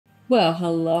Well,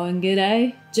 hello and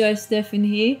g'day, Joe Stefan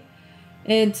here,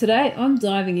 and today I'm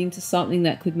diving into something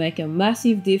that could make a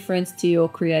massive difference to your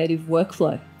creative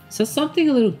workflow. So something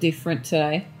a little different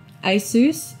today.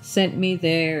 Asus sent me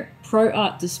their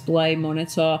ProArt display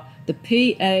monitor, the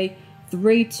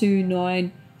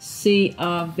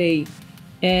PA329CRV,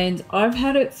 and I've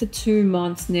had it for 2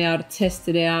 months now to test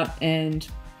it out and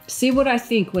see what I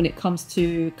think when it comes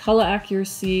to color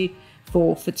accuracy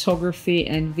for photography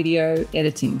and video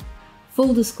editing.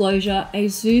 Full disclosure,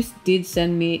 Asus did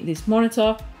send me this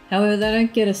monitor, however they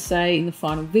don't get a say in the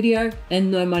final video and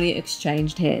no money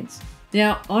exchanged hands.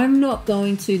 Now, I'm not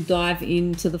going to dive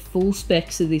into the full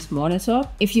specs of this monitor.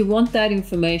 If you want that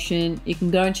information, you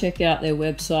can go and check out their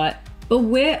website. But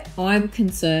where I'm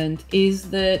concerned is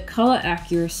the color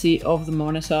accuracy of the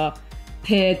monitor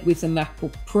paired with a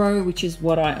MacBook Pro, which is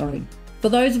what I own. For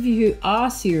those of you who are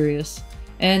serious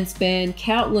and spend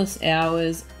countless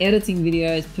hours editing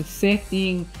videos,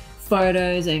 perfecting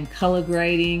photos and color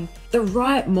grading, the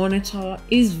right monitor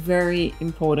is very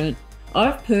important.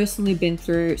 I've personally been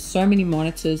through so many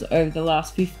monitors over the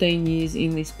last 15 years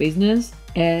in this business,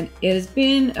 and it has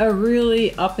been a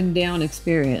really up and down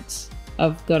experience,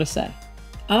 I've got to say.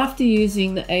 After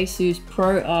using the Asus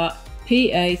Proart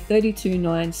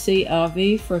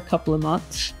PA329CRV for a couple of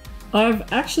months,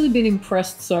 I've actually been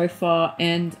impressed so far,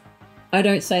 and I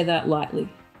don't say that lightly.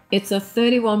 It's a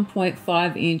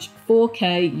 31.5-inch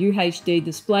 4K UHD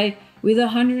display with a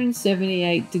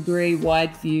 178-degree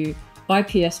wide view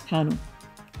IPS panel.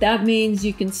 That means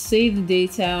you can see the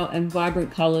detail and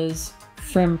vibrant colors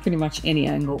from pretty much any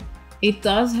angle. It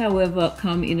does, however,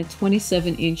 come in a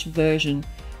 27-inch version,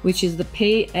 which is the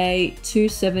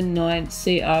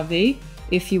PA279CRV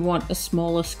if you want a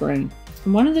smaller screen.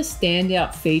 One of the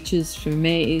standout features for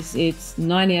me is its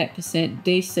 98%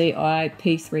 DCI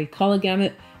P3 color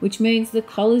gamut, which means the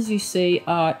colors you see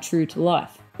are true to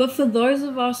life. But for those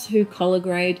of us who color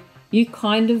grade, you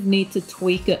kind of need to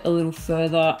tweak it a little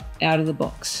further out of the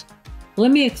box. Let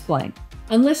me explain.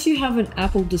 Unless you have an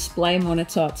Apple display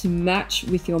monitor to match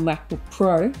with your MacBook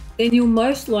Pro, then you'll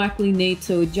most likely need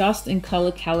to adjust and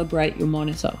color calibrate your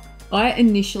monitor. I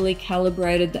initially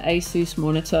calibrated the Asus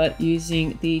monitor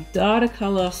using the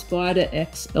Datacolor Spider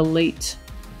X Elite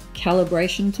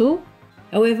calibration tool.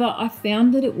 However, I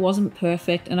found that it wasn't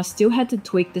perfect and I still had to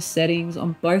tweak the settings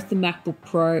on both the MacBook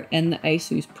Pro and the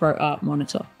Asus ProArt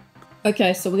monitor.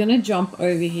 Okay, so we're going to jump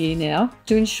over here now.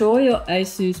 To ensure your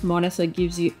Asus monitor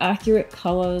gives you accurate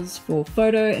colors for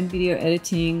photo and video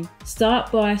editing,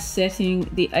 start by setting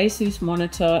the Asus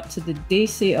monitor to the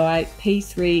DCI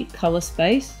P3 color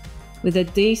space with a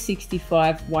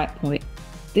D65 white point.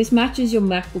 This matches your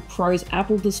MacBook Pro's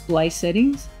Apple display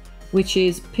settings, which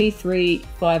is P3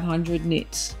 500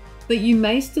 nits. But you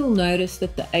may still notice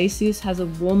that the Asus has a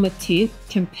warmer tint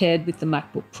compared with the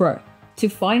MacBook Pro. To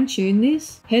fine tune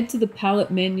this, head to the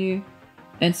palette menu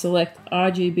and select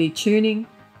RGB tuning.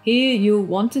 Here you'll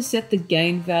want to set the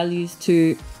gain values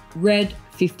to red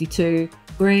 52,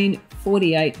 green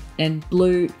 48, and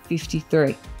blue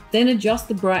 53. Then adjust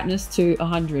the brightness to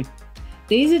 100.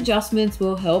 These adjustments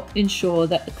will help ensure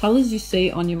that the colors you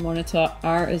see on your monitor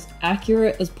are as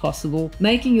accurate as possible,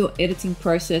 making your editing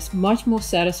process much more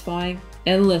satisfying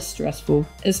and less stressful,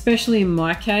 especially in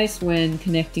my case when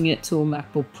connecting it to a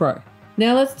MacBook Pro.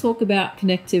 Now let's talk about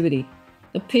connectivity.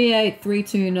 The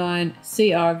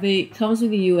PA329CRV comes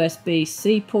with a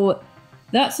USB-C port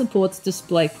that supports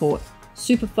DisplayPort,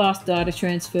 super fast data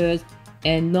transfers,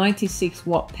 and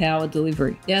 96-watt power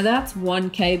delivery. Now that's one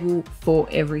cable for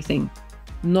everything.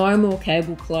 No more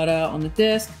cable clutter on the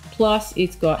desk, plus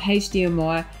it's got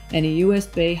HDMI and a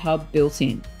USB hub built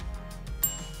in.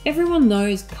 Everyone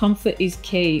knows comfort is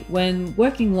key when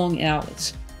working long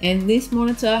hours, and this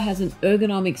monitor has an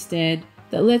ergonomic stand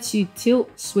that lets you tilt,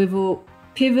 swivel,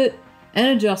 pivot,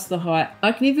 and adjust the height.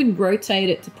 I can even rotate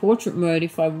it to portrait mode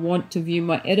if I want to view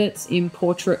my edits in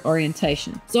portrait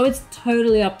orientation. So it's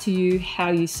totally up to you how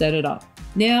you set it up.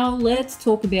 Now let's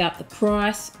talk about the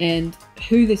price and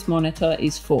who this monitor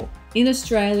is for. In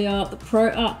Australia, the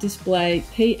ProArt display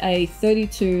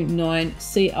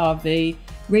PA329CRV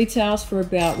retails for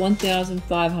about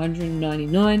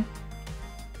 $1,599.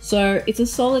 So it's a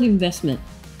solid investment.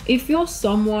 If you're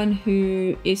someone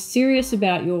who is serious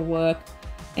about your work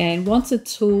and wants a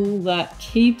tool that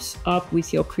keeps up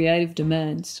with your creative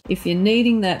demands, if you're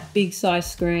needing that big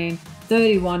size screen,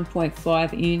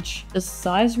 31.5 inch, does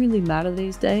size really matter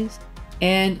these days?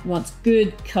 And wants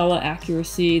good color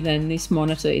accuracy, then this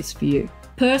monitor is for you.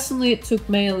 Personally, it took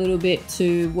me a little bit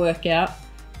to work out,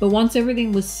 but once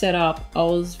everything was set up, I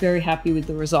was very happy with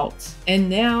the results. And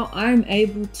now I'm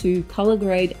able to color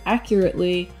grade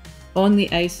accurately on the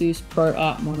Asus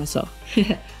ProArt monitor.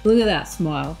 Look at that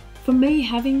smile. For me,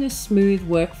 having this smooth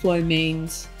workflow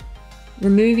means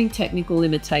removing technical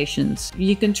limitations.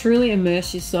 You can truly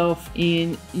immerse yourself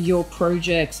in your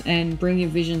projects and bring your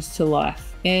visions to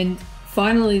life. And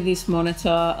finally, this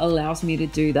monitor allows me to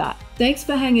do that. Thanks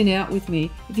for hanging out with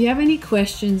me. If you have any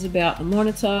questions about the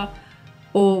monitor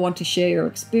or want to share your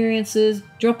experiences,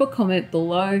 drop a comment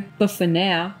below. But for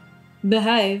now,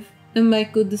 behave and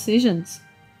make good decisions.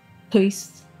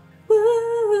 Peace.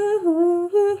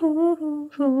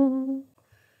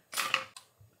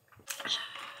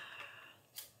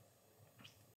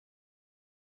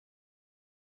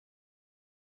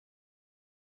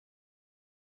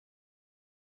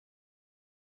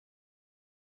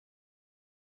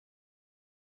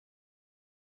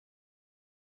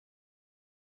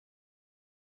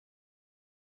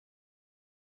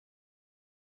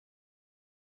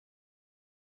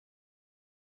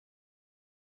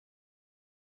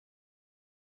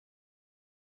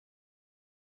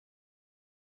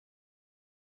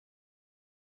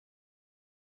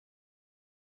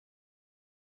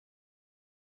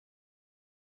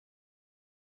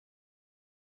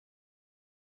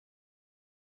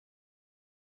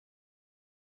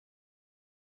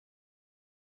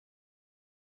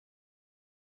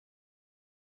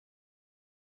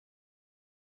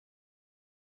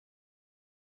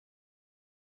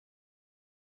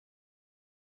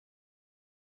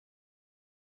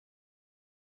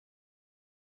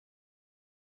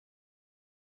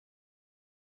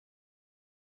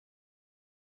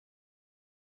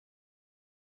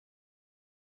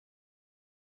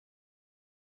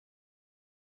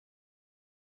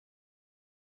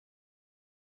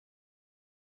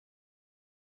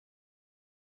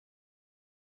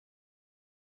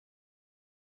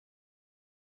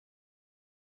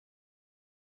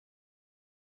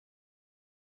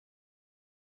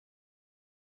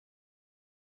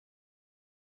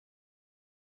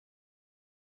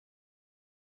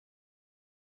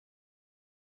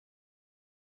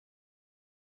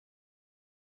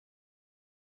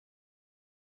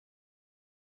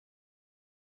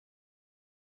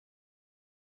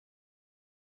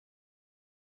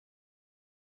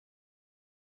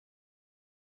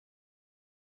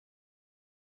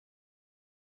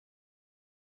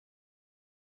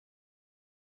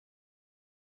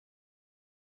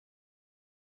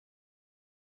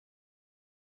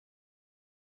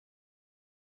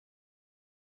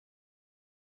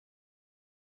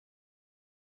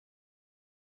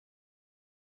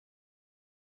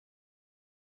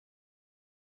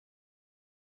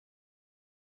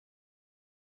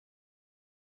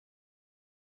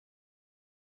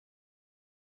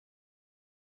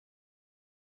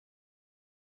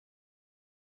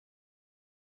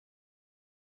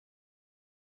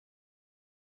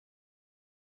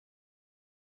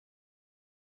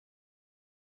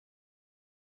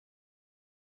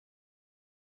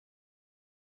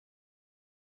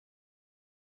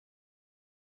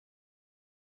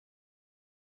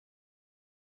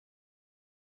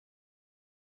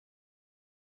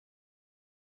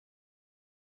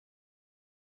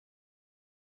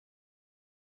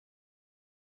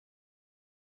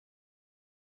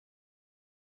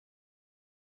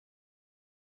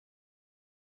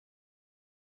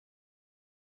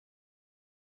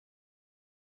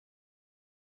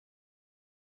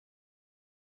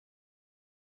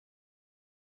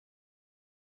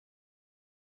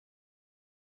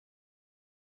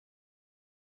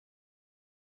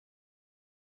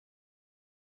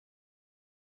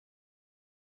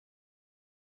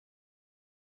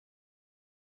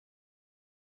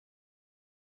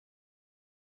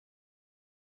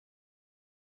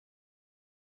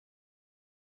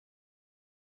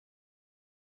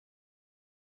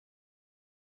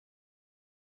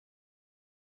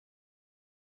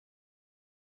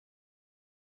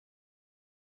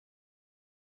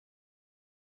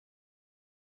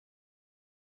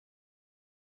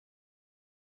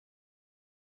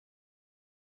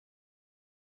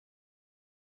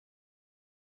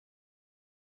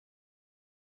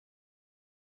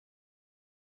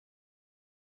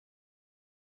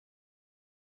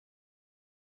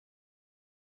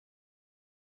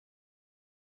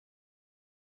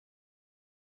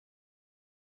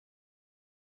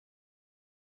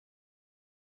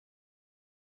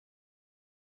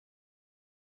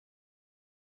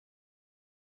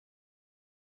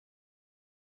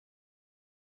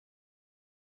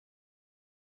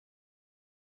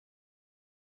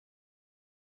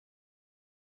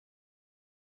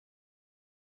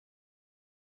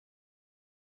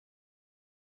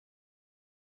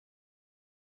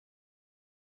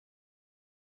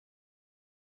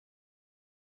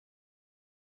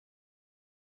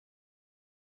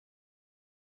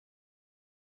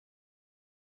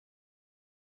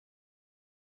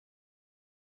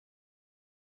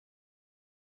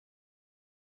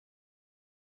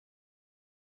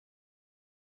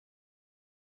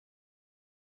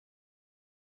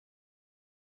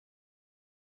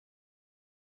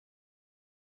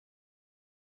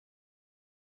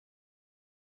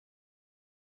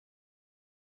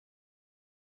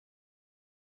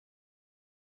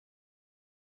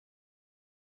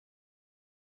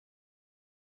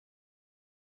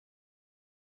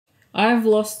 I've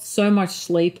lost so much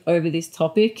sleep over this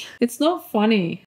topic. It's not funny.